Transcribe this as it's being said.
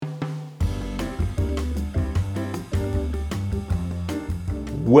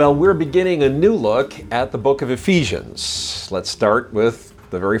Well, we're beginning a new look at the book of Ephesians. Let's start with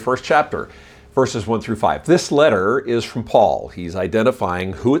the very first chapter, verses 1 through 5. This letter is from Paul. He's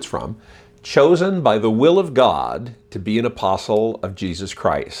identifying who it's from, chosen by the will of God to be an apostle of Jesus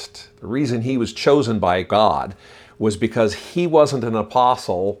Christ. The reason he was chosen by God was because he wasn't an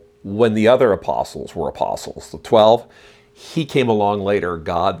apostle when the other apostles were apostles, the 12. He came along later.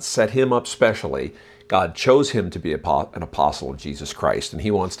 God set him up specially. God chose him to be an apostle of Jesus Christ, and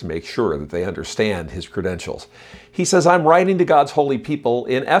he wants to make sure that they understand his credentials. He says, I'm writing to God's holy people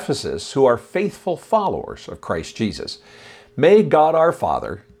in Ephesus who are faithful followers of Christ Jesus. May God our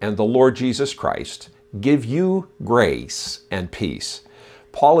Father and the Lord Jesus Christ give you grace and peace.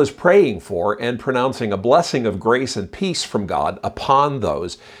 Paul is praying for and pronouncing a blessing of grace and peace from God upon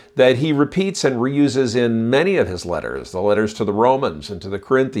those that he repeats and reuses in many of his letters, the letters to the Romans and to the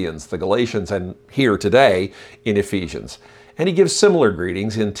Corinthians, the Galatians, and here today in Ephesians. And he gives similar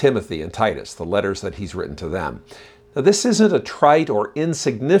greetings in Timothy and Titus, the letters that he's written to them. Now, this isn't a trite or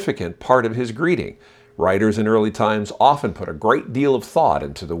insignificant part of his greeting. Writers in early times often put a great deal of thought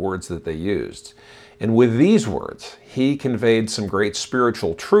into the words that they used. And with these words, he conveyed some great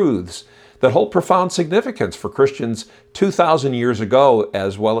spiritual truths that hold profound significance for Christians 2,000 years ago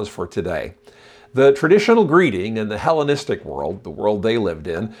as well as for today. The traditional greeting in the Hellenistic world, the world they lived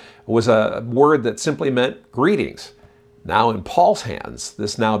in, was a word that simply meant greetings. Now in Paul's hands,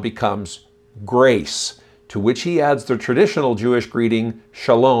 this now becomes grace, to which he adds the traditional Jewish greeting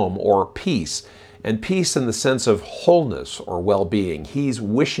shalom, or peace. And peace in the sense of wholeness or well-being. He's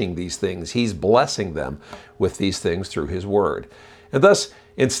wishing these things. He's blessing them with these things through his word. And thus,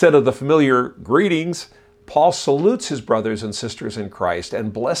 instead of the familiar greetings, Paul salutes his brothers and sisters in Christ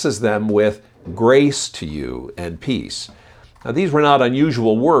and blesses them with grace to you and peace. Now, these were not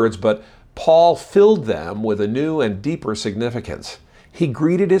unusual words, but Paul filled them with a new and deeper significance. He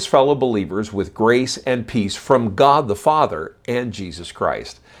greeted his fellow believers with grace and peace from God the Father and Jesus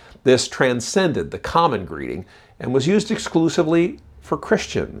Christ. This transcended the common greeting and was used exclusively for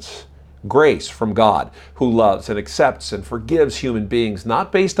Christians. Grace from God, who loves and accepts and forgives human beings,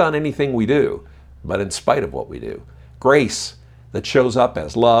 not based on anything we do, but in spite of what we do. Grace that shows up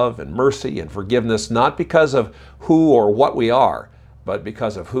as love and mercy and forgiveness, not because of who or what we are, but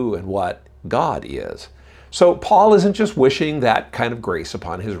because of who and what God is. So Paul isn't just wishing that kind of grace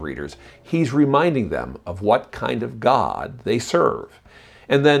upon his readers. He's reminding them of what kind of God they serve.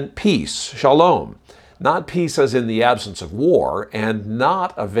 And then peace, shalom, not peace as in the absence of war, and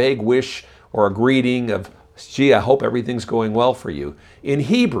not a vague wish or a greeting of, gee, I hope everything's going well for you. In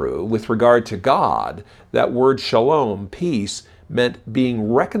Hebrew, with regard to God, that word shalom, peace, meant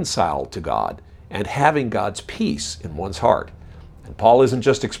being reconciled to God and having God's peace in one's heart. And Paul isn't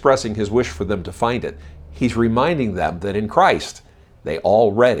just expressing his wish for them to find it. He's reminding them that in Christ, they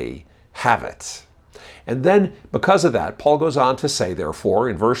already have it. And then, because of that, Paul goes on to say, therefore,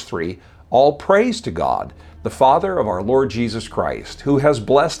 in verse 3, all praise to God, the Father of our Lord Jesus Christ, who has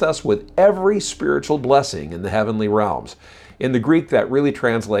blessed us with every spiritual blessing in the heavenly realms. In the Greek, that really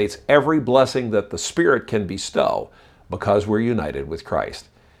translates every blessing that the Spirit can bestow because we're united with Christ.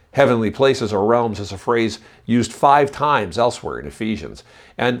 Heavenly places or realms is a phrase used 5 times elsewhere in Ephesians.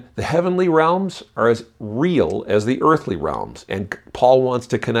 And the heavenly realms are as real as the earthly realms, and Paul wants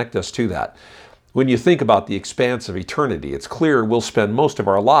to connect us to that. When you think about the expanse of eternity, it's clear we'll spend most of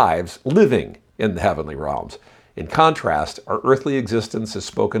our lives living in the heavenly realms. In contrast, our earthly existence is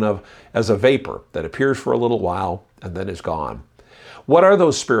spoken of as a vapor that appears for a little while and then is gone. What are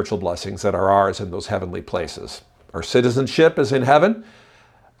those spiritual blessings that are ours in those heavenly places? Our citizenship is in heaven.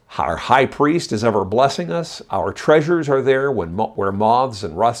 Our high priest is ever blessing us. Our treasures are there where moths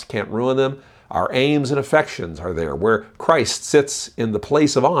and rust can't ruin them. Our aims and affections are there, where Christ sits in the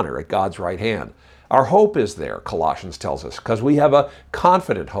place of honor at God's right hand. Our hope is there, Colossians tells us, because we have a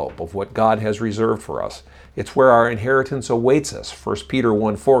confident hope of what God has reserved for us. It's where our inheritance awaits us. 1 Peter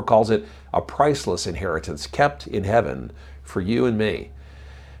 1:4 calls it a priceless inheritance kept in heaven for you and me.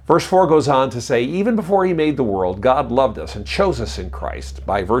 Verse 4 goes on to say, even before he made the world, God loved us and chose us in Christ,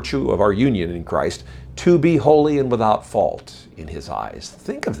 by virtue of our union in Christ, to be holy and without fault in his eyes.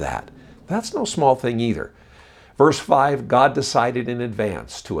 Think of that. That's no small thing either. Verse 5, God decided in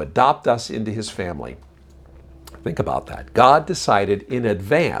advance to adopt us into his family. Think about that. God decided in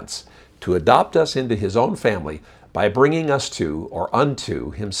advance to adopt us into his own family by bringing us to or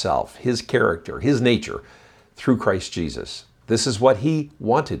unto himself, his character, his nature, through Christ Jesus. This is what he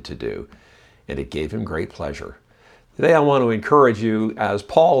wanted to do, and it gave him great pleasure. Today I want to encourage you, as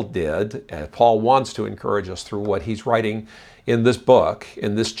Paul did, as Paul wants to encourage us through what he's writing in this book,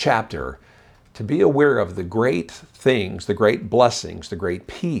 in this chapter, to be aware of the great things, the great blessings, the great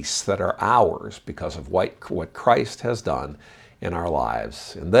peace that are ours because of what Christ has done in our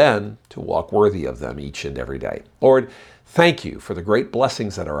lives, and then to walk worthy of them each and every day. Lord, thank you for the great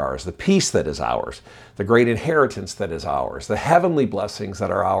blessings that are ours, the peace that is ours, the great inheritance that is ours, the heavenly blessings that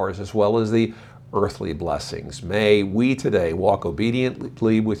are ours, as well as the earthly blessings. May we today walk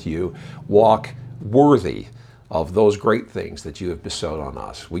obediently with you, walk worthy of those great things that you have bestowed on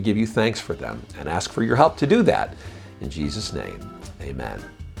us. We give you thanks for them and ask for your help to do that. In Jesus' name, amen.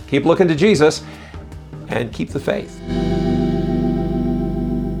 Keep looking to Jesus and keep the faith.